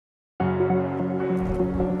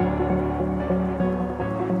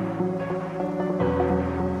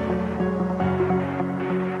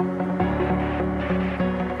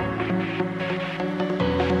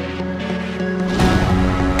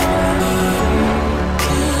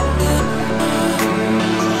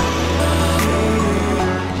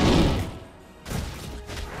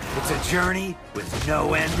journey with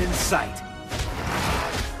no end in sight.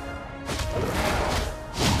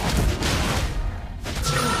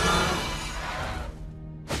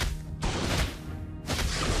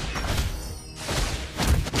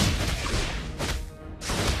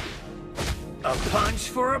 A punch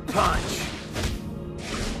for a punch.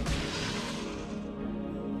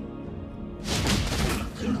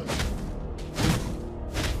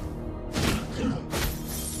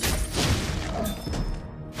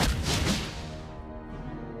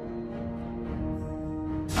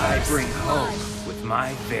 I bring hope with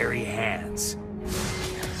my very hands.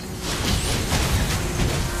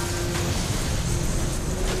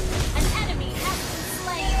 An enemy has been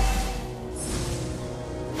slain.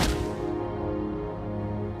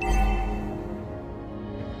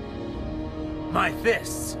 My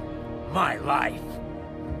fists, my life.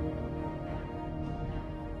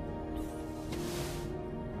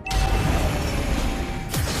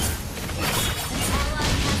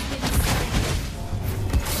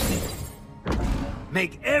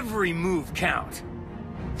 Make every move count.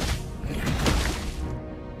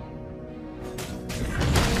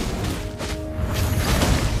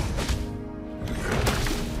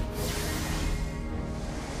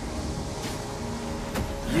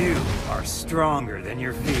 You are stronger than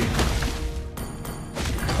your fear.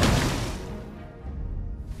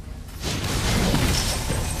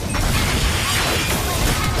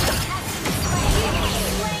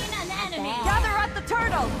 Gather up the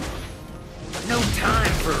turtle! No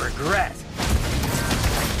time for regret.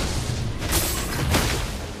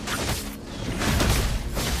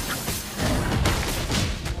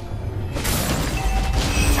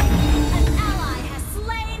 An ally has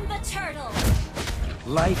slain the turtle!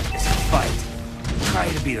 Life is a fight. Try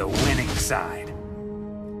to be the winning side.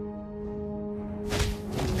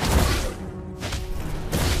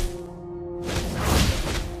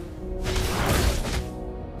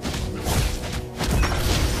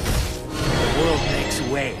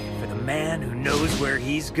 Way for the man who knows where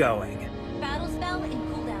he's going. Battle spell in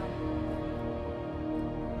cooldown.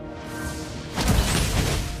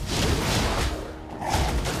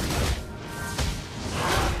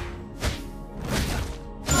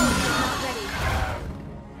 Not ready.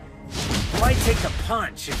 Why take the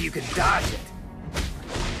punch if you can dodge it?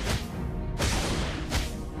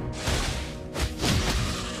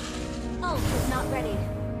 Ult is not ready.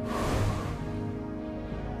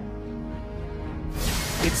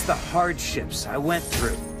 It's the hardships I went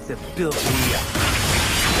through that built me up.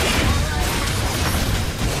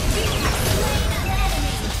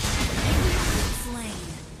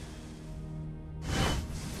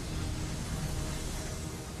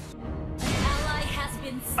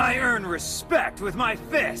 I earn respect with my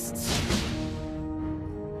fists.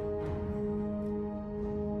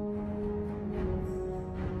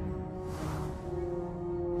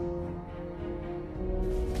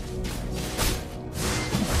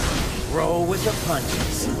 Roll with the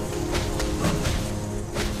punches.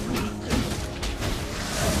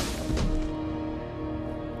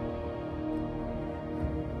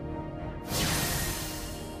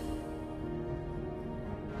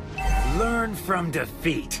 Learn from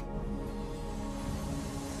defeat.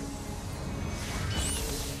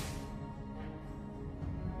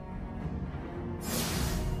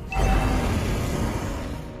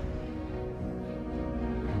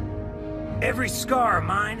 Every scar of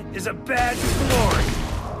mine is a badge of glory.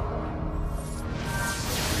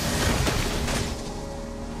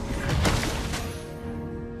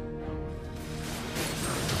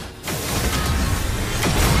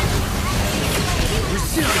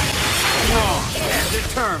 Resilient, strong, and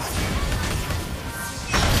determined.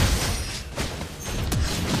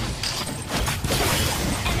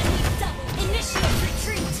 Enemy double. Initiate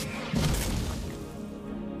retreat.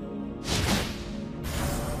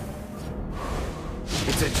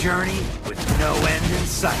 It's a journey with no end in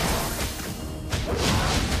sight.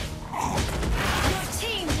 Your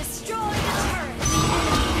team destroyed the turret. The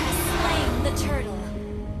enemy has slain the turtle.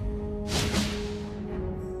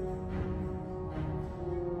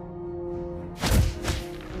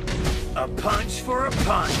 A punch for a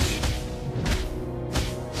punch.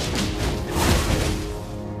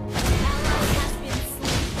 Ally has been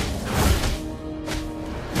slain.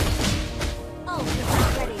 Ult is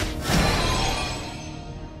not ready.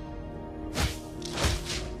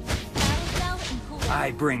 Battle spell in cooldown.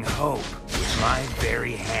 I bring hope with my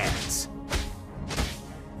very hands.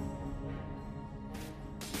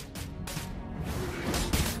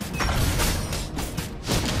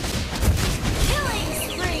 Killing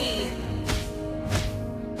spree.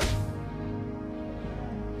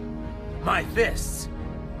 My fists,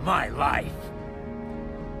 my life.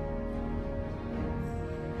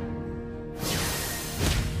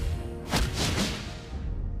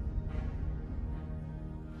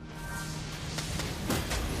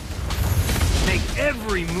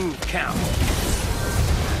 every move count.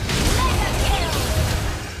 Mega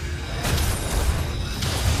kill!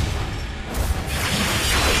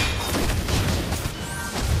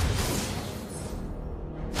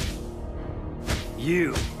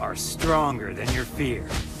 You are stronger than your fear.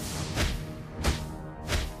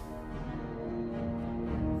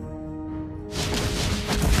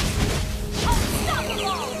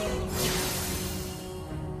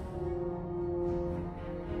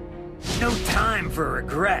 No time for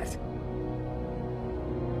regret.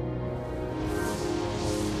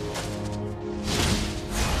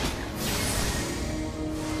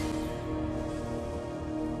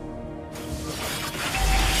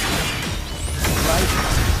 Life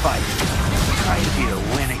is a fight. Try to be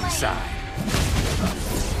the winning side.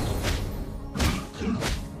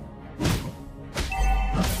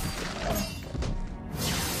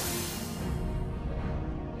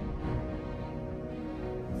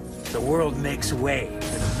 The world makes way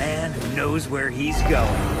for the man who knows where he's going. Ally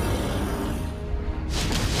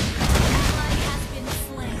has been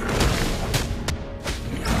slain.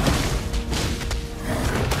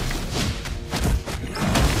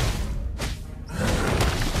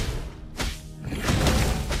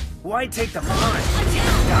 Why take the punch?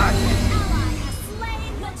 Attack! Dodge An it. ally has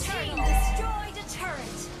slain the team destroyed a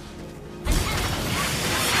turret. An enemy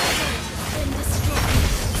has been destroyed.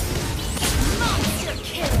 Monster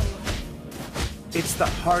kill! It's the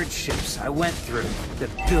hardships I went through that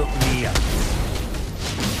built me up.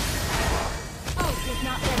 Ult is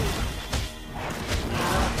not ready.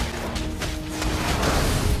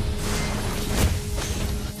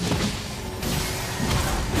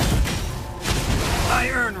 I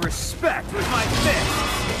earn respect with my fists.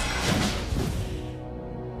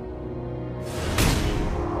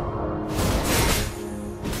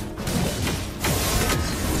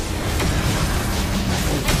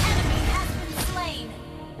 An enemy has been slain.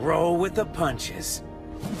 Roll with the punches.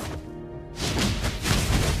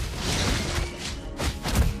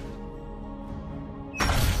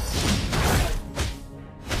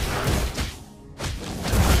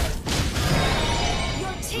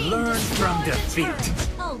 Your team Learn from destroyed a defeat.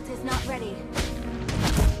 turret. Ult is not ready.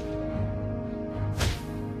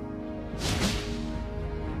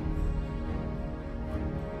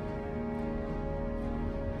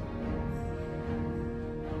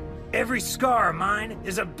 Every scar of mine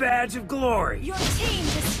is a badge of glory. Your team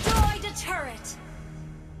destroyed a turret.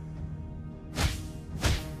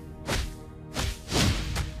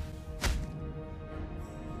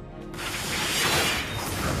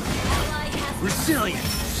 Ally has Resilient,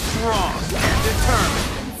 strong, and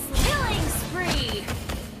determined. killing spree.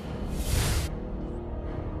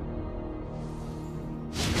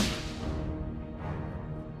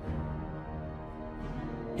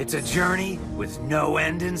 It's a journey with no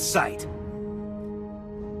end in sight.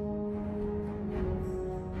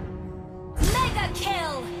 Mega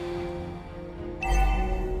kill.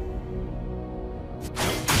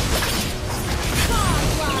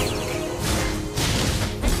 Godlike.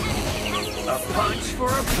 An enemy has been A slain. punch for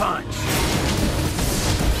a punch.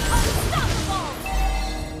 Unstoppable.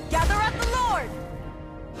 Gather at the Lord.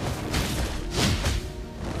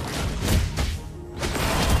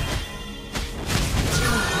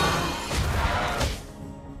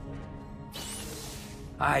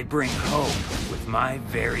 I bring hope with my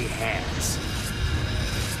very hands.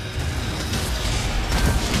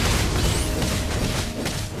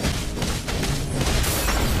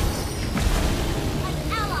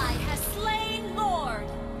 An ally has slain Lord.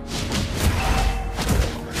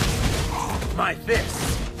 My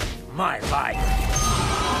fists, my life.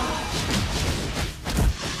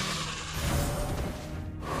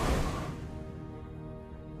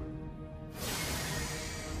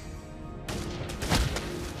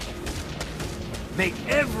 Make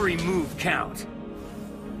every move count.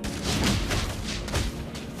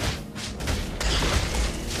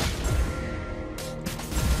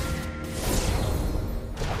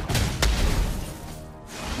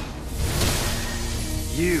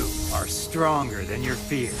 You are stronger than your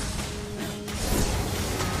fear.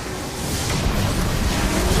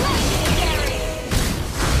 Legendary.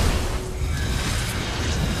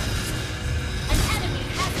 An enemy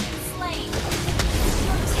has been slain.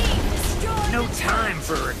 Your team destroyed No the time turret.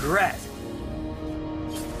 for regret.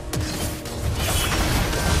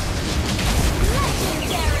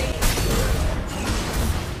 Legendary.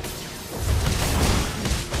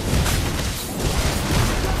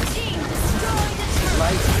 Your team destroyed a turret.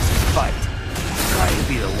 Life is a fight. Try to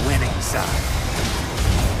be the winning side.